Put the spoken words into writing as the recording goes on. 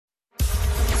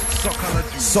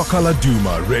Soccer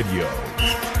Laduma Radio.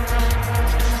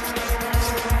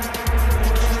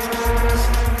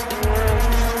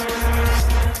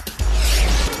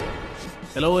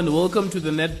 Hello and welcome to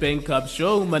the Nedbank Cup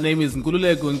show. My name is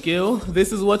Ngulule Gunkeo.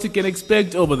 This is what you can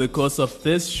expect over the course of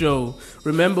this show.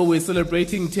 Remember, we're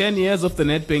celebrating 10 years of the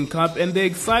Nedbank Cup and the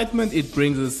excitement it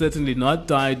brings has certainly not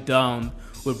died down.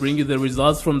 We'll bring you the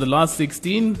results from the last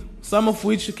 16, some of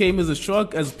which came as a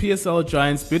shock as PSL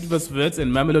giants Bidvest Wits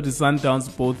and Mamelodi Sundowns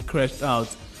both crashed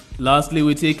out. Lastly,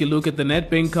 we take a look at the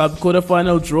Nedbank Cup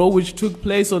quarter-final draw which took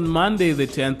place on Monday the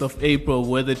 10th of April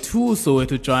where the two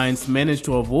Soweto giants managed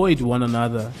to avoid one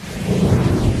another.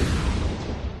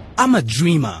 I'm a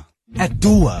dreamer, a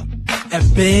doer, a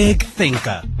big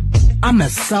thinker. I'm a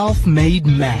self-made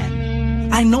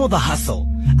man. I know the hustle.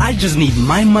 I just need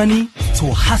my money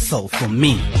to hustle for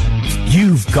me.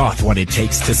 You've got what it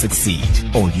takes to succeed.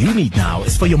 All you need now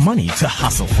is for your money to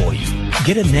hustle for you.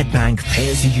 Get a Nedbank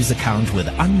pay-as-you-use account with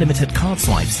unlimited card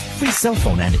swipes, free cell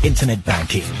phone and internet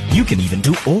banking. You can even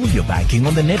do all your banking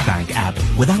on the Nedbank app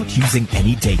without using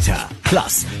any data.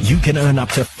 Plus, you can earn up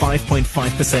to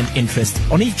 5.5% interest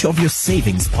on each of your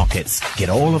savings pockets. Get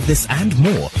all of this and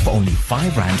more for only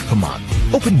R5 per month.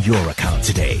 Open your account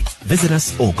today. Visit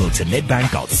us or go to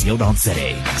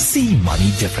nedbank.co.za. See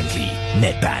money differently.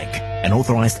 Nedbank, an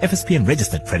authorized FSP and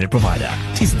registered credit provider.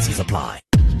 T's and C's apply.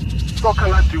 Soccer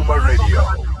Laduma Radio.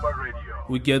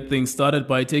 We get things started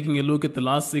by taking a look at the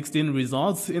last 16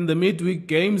 results. In the midweek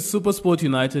games, SuperSport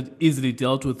United easily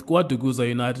dealt with KwaDukuza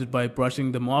United by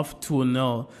brushing them off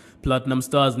 2-0. Platinum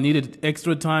Stars needed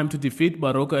extra time to defeat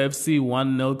Baroka FC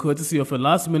 1-0 courtesy of a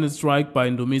last-minute strike by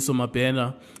Ndumiso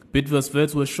Mabena. Bidvest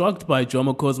Wits were shocked by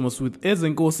Jomo Cosmos with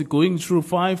Ezenkosi going through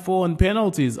 5-4 on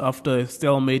penalties after a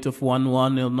stalemate of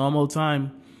 1-1 in normal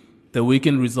time. The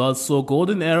weekend results saw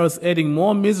Golden Arrows adding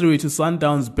more misery to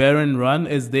Sundowns' barren run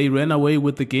as they ran away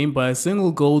with the game by a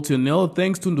single goal to nil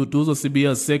thanks to Nduduzo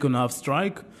Sibia's second half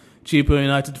strike. Chippa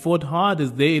United fought hard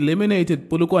as they eliminated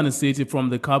Polokwane City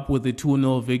from the cup with a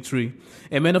 2-0 victory.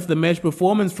 A man of the match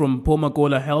performance from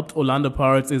Pomakola helped Orlando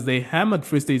Pirates as they hammered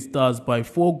Free State Stars by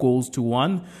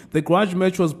 4-1. The grudge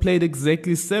match was played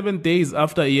exactly 7 days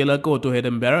after Yelakoto had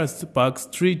embarrassed Bucks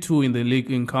 3-2 in the league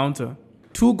encounter.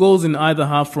 2 goals in either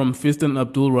half from Fiston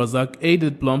Abdul Razak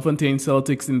aided Bloemfontein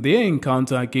Celtics in their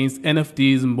encounter against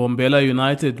NFD's Mbombela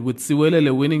United, with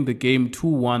Siwelele winning the game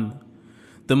 2-1.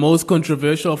 The most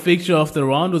controversial fixture of the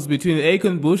round was between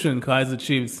Akenbush and Kaizer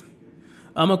Chiefs.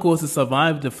 Amakosi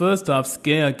survived the first half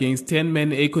scare against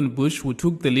 10-man Akenbush, who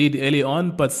took the lead early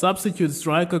on, but substitute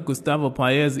striker Gustavo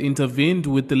Paez intervened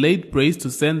with the late brace to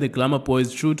send the Glamour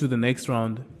Boys through to the next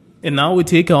round. And now we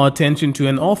take our attention to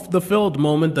an off-the-field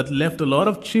moment that left a lot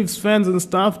of Chiefs fans and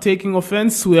staff taking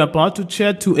offense. We are about to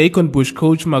chat to Akenbush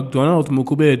coach McDonald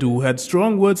Mukubedu, who had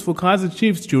strong words for Kaizer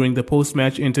Chiefs during the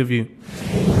post-match interview.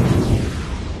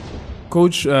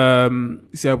 Coach,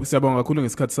 siyabonga kakhulu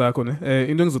ngesikhathi sakho ne.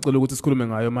 Into engizocela ukuthi sikhulume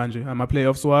ngayo manje ama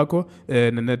playoffs wakho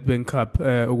neNedbank Cup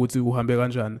ukuthi uhambe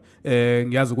kanjani.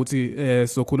 Ngiyazi ukuthi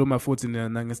sokhuluma futhi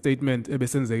nge statement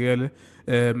ebesenzekele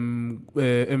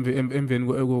emveni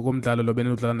komdlalo lo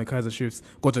benodlala neKaizer Chiefs.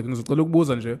 Kodwa ngizocela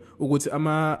ukubuza nje ukuthi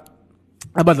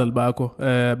abadlali bakho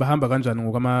bahamba kanjani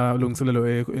ngokamalungiselelo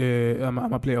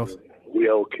ama playoffs. We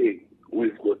are okay.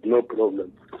 We've got no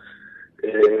problem.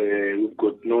 We've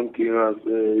got no killers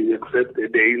except the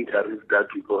injuries that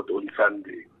we got on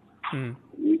Sunday,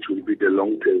 which will be the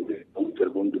long-term. They're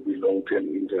going to be long-term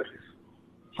injuries.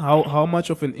 How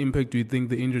much of an impact do you think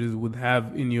the injuries would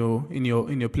have in your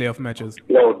playoff matches?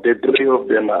 No, the 3 of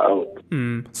them are out.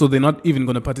 So they're not even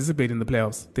going to participate in the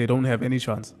playoffs. They don't have any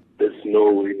chance. There's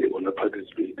no way they're going to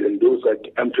participate. And those are,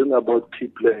 I'm talking about key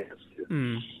players.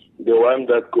 The one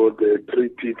that got 3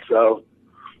 picks out.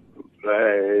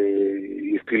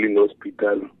 He's still in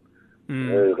hospital.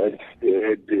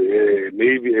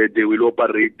 Maybe they will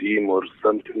operate him or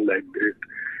something like that.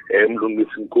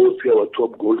 Nkosi, our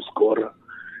top goal scorer,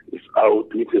 is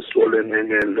out with a swollen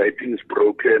ankle. I think it's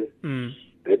broken. And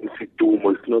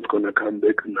it's not going to come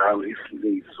back now.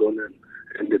 He's swollen.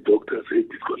 And the doctor said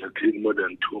it's going to take more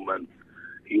than 2 months.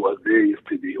 He was there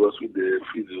yesterday. He was with the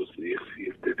physios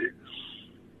yesterday.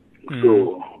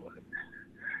 So...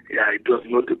 yeah, it was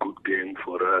not a good game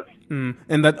for us.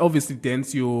 And that obviously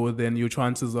dents your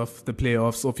chances of the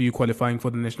playoffs, of you qualifying for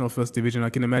the National First Division, I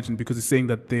can imagine, because you're saying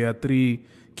that there are 3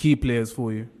 key players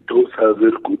for you. Those are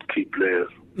very good key players.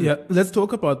 Yeah, let's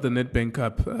talk about the Nedbank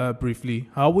Cup briefly.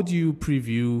 How would you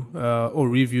preview or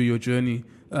review your journey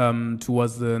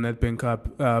towards the Nedbank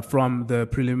Cup, from the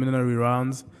preliminary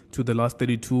rounds to the last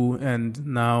 32 and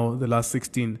now the last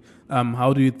 16.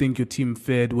 How do you think your team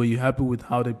fared? Were you happy with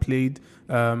how they played?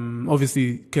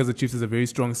 Obviously, Kaizer Chiefs is a very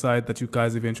strong side that you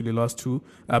guys eventually lost to.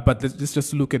 But let's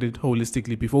just look at it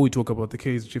holistically before we talk about the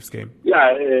Kaizer Chiefs game.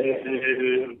 Yeah,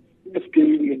 this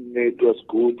game, it was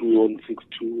good. We won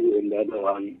 6-2, and the other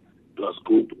one was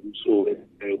good. So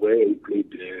where we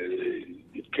played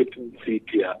Cape Town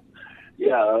City,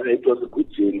 yeah, it was a good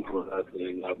game for us.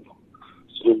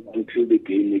 So until the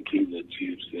game against the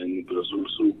Chiefs, and it was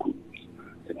also good.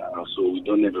 So we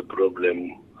don't have a problem.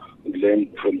 We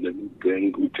learned from the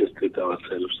game. We tested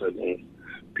ourselves against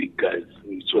big guys,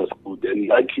 which was good. And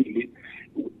luckily,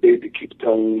 we played the Cape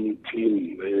Town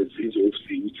team, Zizo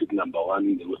FC, which is number 1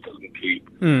 in the Western Cape.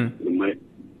 We might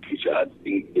teach our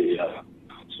thing there.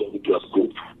 So it was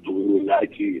good. So we were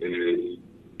lucky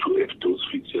to have those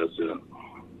features.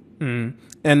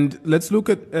 And let's look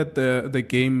at the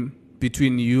game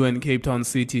between you and Cape Town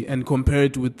City and compare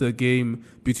it with the game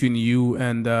between you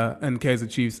and Kaizer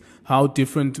Chiefs. How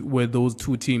different were those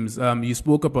two teams? You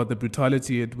spoke about the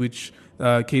brutality at which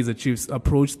Kaizer Chiefs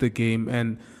approached the game,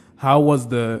 and how was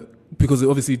because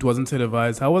obviously it wasn't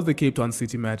televised, how was the Cape Town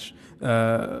City match?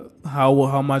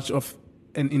 How much of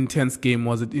an intense game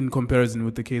was it in comparison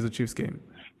with the Kaizer Chiefs game?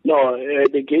 No,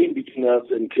 the game between us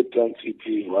and Cape Town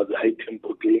City was a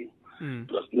high-tempo game.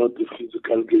 It was not a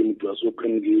physical game. It was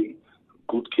open game,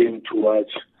 good game to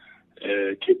watch.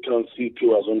 Cape Town City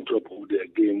was on top of their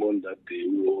game on that day.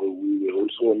 We were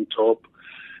also on top.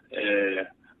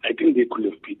 I think they could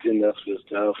have beaten us first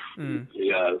half.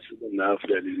 Yeah, second half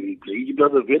they didn't play. It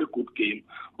was a very good game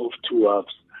of 2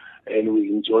 halves, and we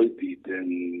enjoyed it.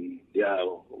 And yeah,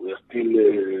 we are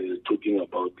still talking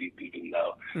about it even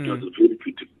now. It was a very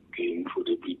beautiful game for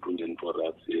the people and for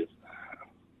us. Yes.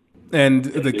 And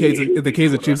the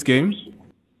Kaizer Chiefs game?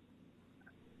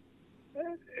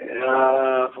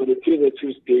 For the Kaizer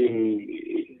Chiefs game,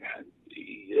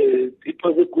 it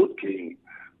was a good game.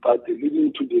 But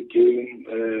leading to the game,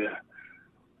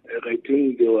 I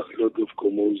think there was a lot of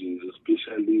commotions,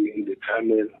 especially in the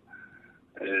tunnel,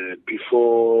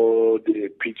 before the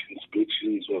pitch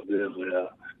inspections were there.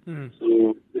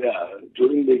 So, yeah,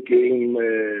 during the game,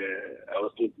 I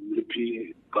was not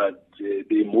happy, but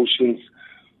the emotions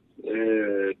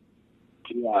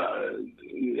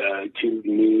killed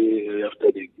me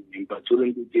after the game. But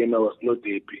during the game, I was not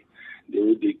happy. The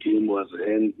way the game was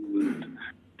handled,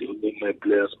 the way my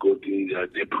players got in there,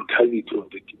 the brutality of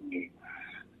the game.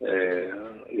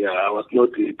 I was not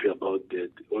happy about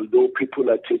that. Although people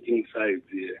are taking sides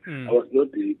here, I was not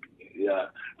happy. Yeah,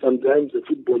 sometimes the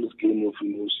football is a game of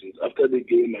emotions. After the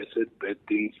game, I said bad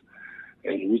things,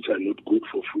 and which are not good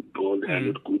for football, they are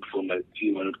not good for my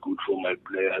team, are not good for my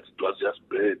players. It was just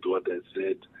bad what I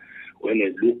said. When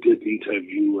I looked at the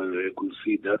interview, I could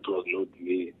see that was not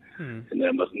me, and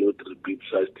I must not repeat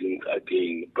such things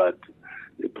again. But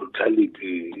the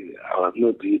brutality, I was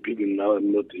not happy. Even now,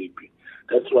 I'm not happy.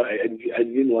 That's why I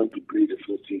didn't want to play the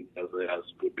first team as I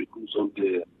asked, but because of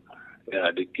the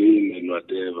game and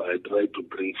whatever, I tried to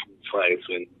bring 5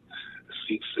 and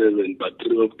 6, 7, but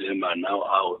 3 of them are now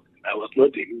out. I was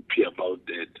not happy about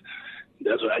that.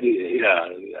 That's why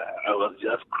I was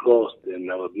just crossed and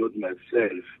I was not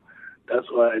myself. That's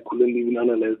why I couldn't even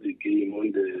analyze the game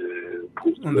on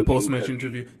the post-match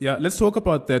interview. Yeah, let's talk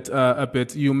about that a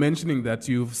bit. You mentioning that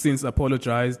you've since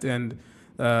apologized and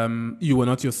you were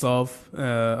not yourself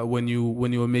when you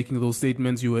were making those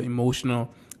statements. You were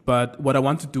emotional. But what I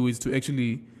want to do is to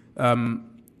actually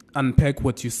unpack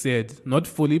what you said, not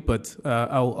fully, but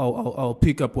I'll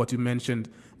pick up what you mentioned,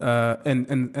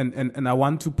 and I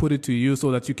want to put it to you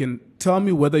so that you can tell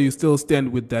me whether you still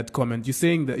stand with that comment. You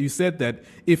said that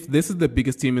if this is the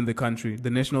biggest team in the country,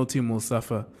 the national team will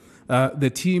suffer.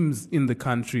 The teams in the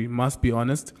country must be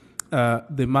honest.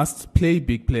 They must play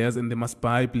big players and they must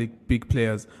buy big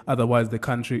players. Otherwise, the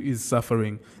country is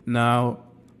suffering. Now,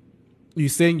 you're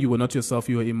saying you were not yourself,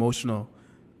 you were emotional.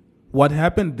 What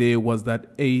happened there was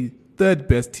that a third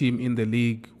best team in the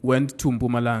league went to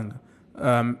Mpumalanga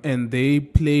and they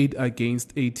played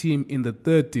against a team in the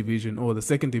 3rd division or the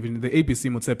 2nd division, the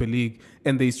ABC Motsepe League,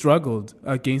 and they struggled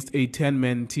against a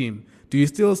 10-man team. Do you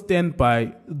still stand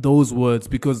by those words?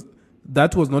 Because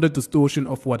that was not a distortion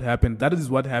of what happened. That is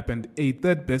what happened. A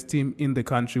third best team in the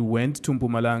country went to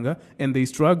Mpumalanga and they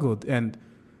struggled. And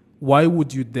why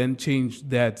would you then change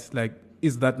that? Like,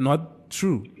 is that not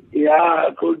true? Yeah,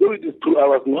 although it is true, I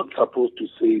was not supposed to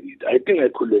say it. I think I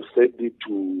could have said it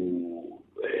to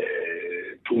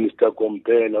Mr.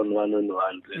 Compel on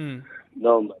one-on-one.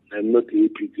 No, I'm not happy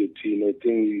with the team. I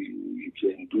think we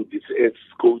can do this as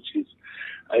coaches.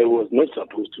 I was not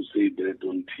supposed to say that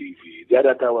on TV.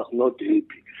 That I was not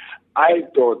happy. I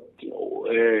thought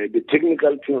the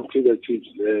technical team of Kaizer Chiefs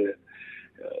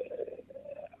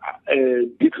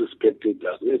disrespected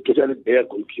us, especially their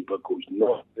goalkeeper coach.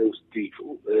 No, Steve.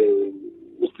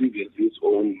 Steve has his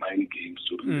own mind games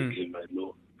during the game, I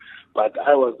know. But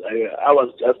I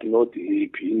was just not happy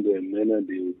in the manner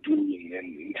they were doing,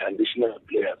 and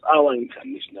our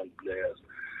international players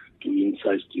doing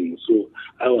such things. So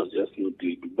I was just not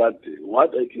happy. But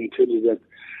what I can tell you that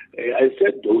I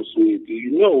said those words.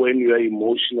 You know, when you are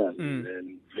emotional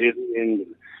and very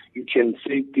angry, you can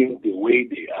say things the way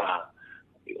they are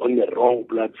on the wrong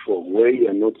platform where you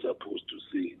are not supposed to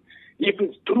say. If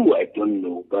it's true, I don't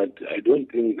know, but I don't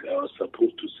think I was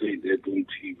supposed to say that on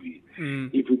TV.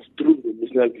 If it's true, the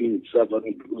national team is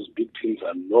suffering because big teams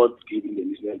are not giving the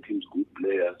national teams good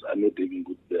players, are not having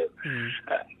good players.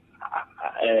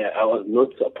 I was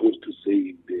not supposed to say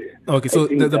it there. Okay, so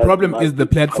the problem is the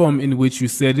platform in which you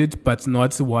said it, but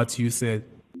not what you said.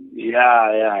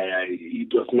 Yeah.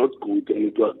 It was not good, and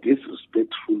it was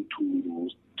disrespectful to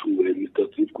Mr.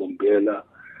 Steve Komphela,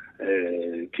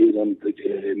 Mr.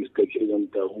 Kaizer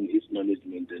Motaung, his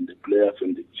management, and the players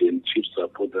and the chief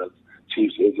supporters,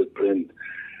 Chiefs as a brand,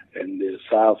 and the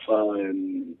SAFA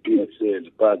and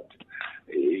PSL. But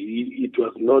it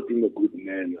was not in a good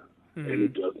manner, and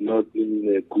it was not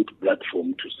in a good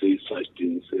platform to say such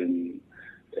things. And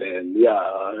it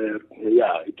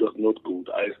was not good.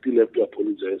 I still have to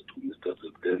apologize to Mr.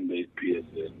 September at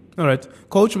PSL. All right,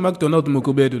 Coach McDonald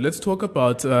Mukubedu, let's talk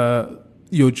about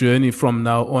your journey from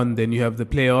now on. Then you have the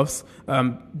playoffs.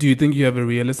 Do you think you have a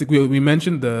realistic? We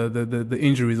mentioned the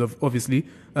injuries, obviously,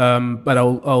 but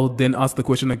I'll then ask the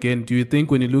question again. Do you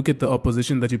think when you look at the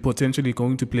opposition that you're potentially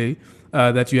going to play,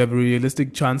 that you have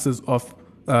realistic chances of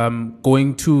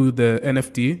going to the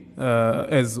NFD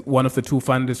as one of the two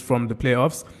finalists from the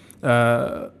playoffs?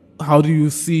 How do you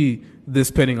see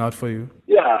this panning out for you?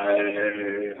 We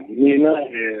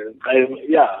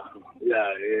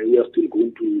are still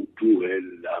going to do well.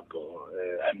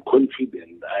 I'm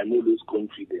confident. I'm always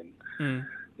confident.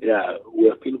 We are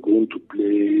still going to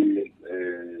play,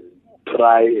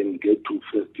 try and get to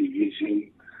first division.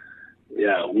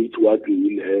 With what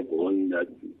we will have on that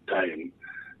time.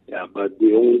 But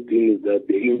the only thing is that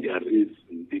the injuries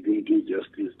didn't do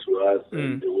justice to us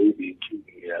and the way they came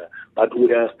here. But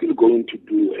we are still going to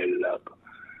do well.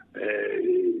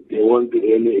 There won't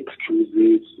be any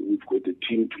excuses. We've got a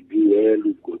team to do well.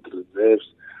 We've got reserves,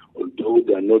 although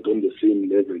they are not on the same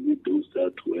level with those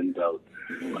that went out.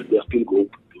 But they are still going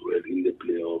to do well in the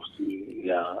playoffs.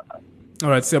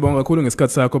 Alright, siyabonga kakhulu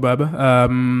ngesikhathi sakho baba.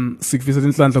 Sikufisela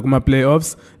inhlanhla kuma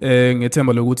playoffs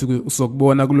ngethemba lokuthi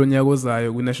usokubona kulonyaka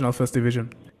ozayo ku National First Division.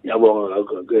 Ngiyabonga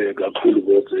kakhulu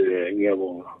boss,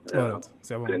 ngiyabonga. Alright,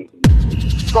 siyabonga.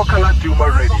 Soccer Duma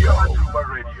Radio.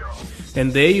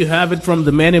 And there you have it from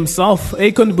the man himself.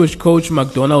 Akonbush coach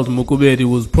McDonald Mukubedu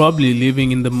was probably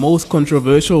living in the most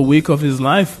controversial week of his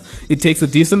life. It takes a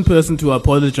decent person to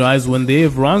apologize when they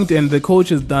have wronged, and the coach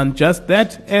has done just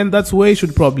that, and that's where it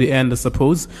should probably end, I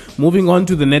suppose. Moving on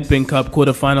to the Nedbank Cup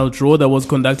quarter-final draw that was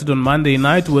conducted on Monday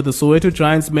night, where the Soweto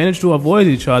Giants managed to avoid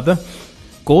each other.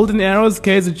 Golden Arrows,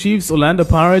 Kaizer Chiefs, Orlando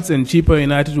Pirates and Chippa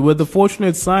United were the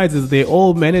fortunate sides as they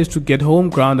all managed to get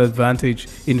home ground advantage.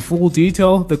 In full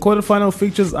detail, the quarterfinal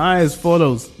fixtures are as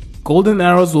follows. Golden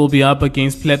Arrows will be up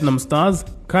against Platinum Stars.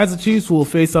 Kaizer Chiefs will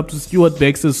face up to Stuart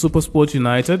Baxter's SuperSport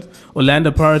United. Orlando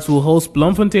Pirates will host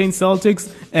Bloemfontein Celtics.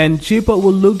 And Chippa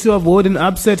will look to avoid an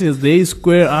upset as they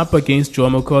square up against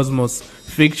Jomo Cosmos.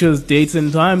 Fixtures, dates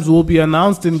and times will be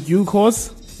announced in due course.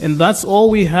 And that's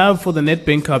all we have for the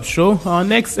Nedbank Cup show. Our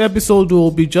next episode will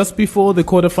be just before the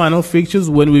quarterfinal fixtures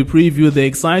when we preview the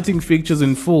exciting fixtures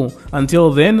in full.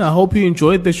 Until then, I hope you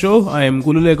enjoyed the show. I am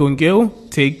Gululeko Ngeo.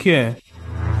 Take care.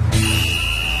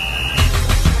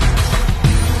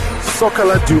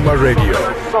 Soccer Duma Radio.